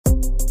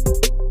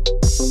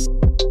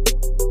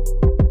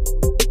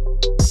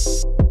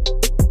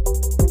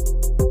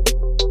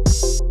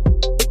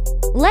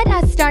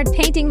start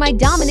painting my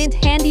dominant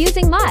hand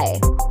using my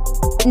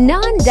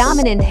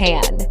non-dominant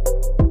hand.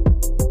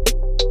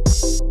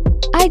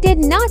 I did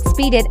not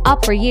speed it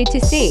up for you to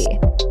see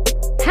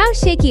how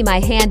shaky my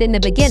hand in the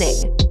beginning,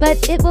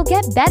 but it will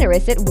get better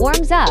as it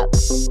warms up.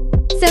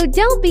 So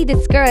don't be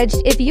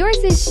discouraged if yours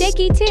is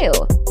shaky too.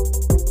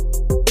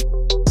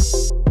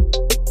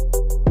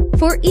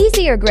 For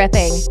easier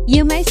gripping,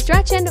 you may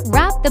stretch and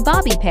wrap the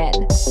bobby pin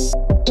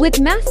with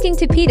masking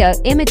tape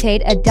to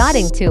imitate a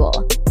dotting tool.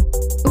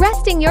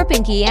 Resting your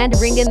pinky and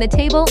ring in the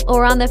table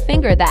or on the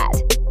finger that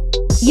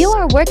you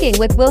are working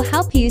with will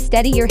help you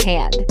steady your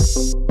hand.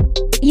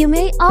 You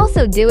may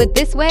also do it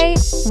this way: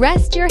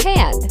 rest your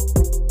hand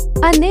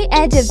on the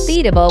edge of the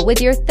table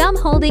with your thumb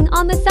holding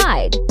on the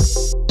side.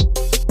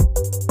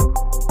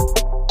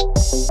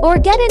 Or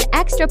get an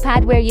extra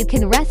pad where you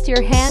can rest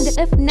your hand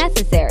if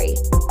necessary.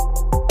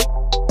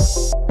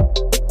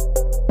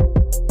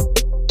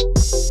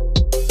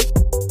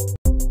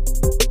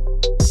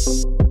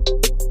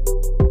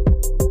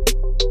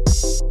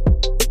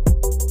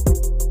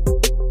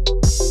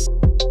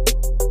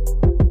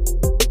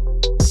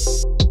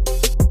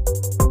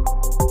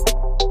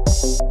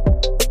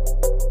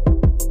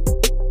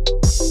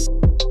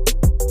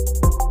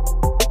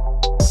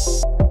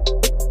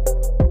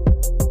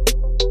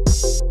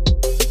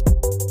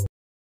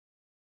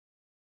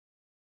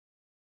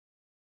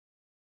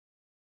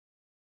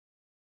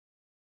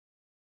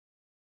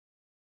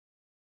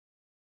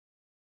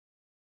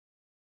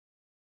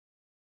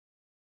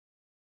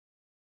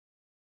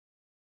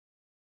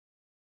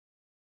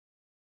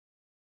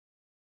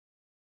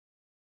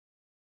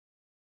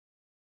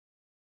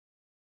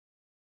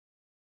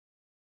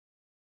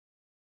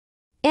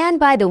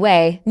 And by the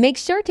way, make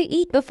sure to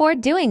eat before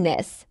doing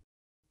this,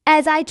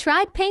 as I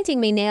tried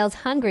painting my nails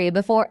hungry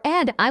before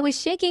and I was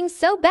shaking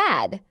so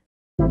bad.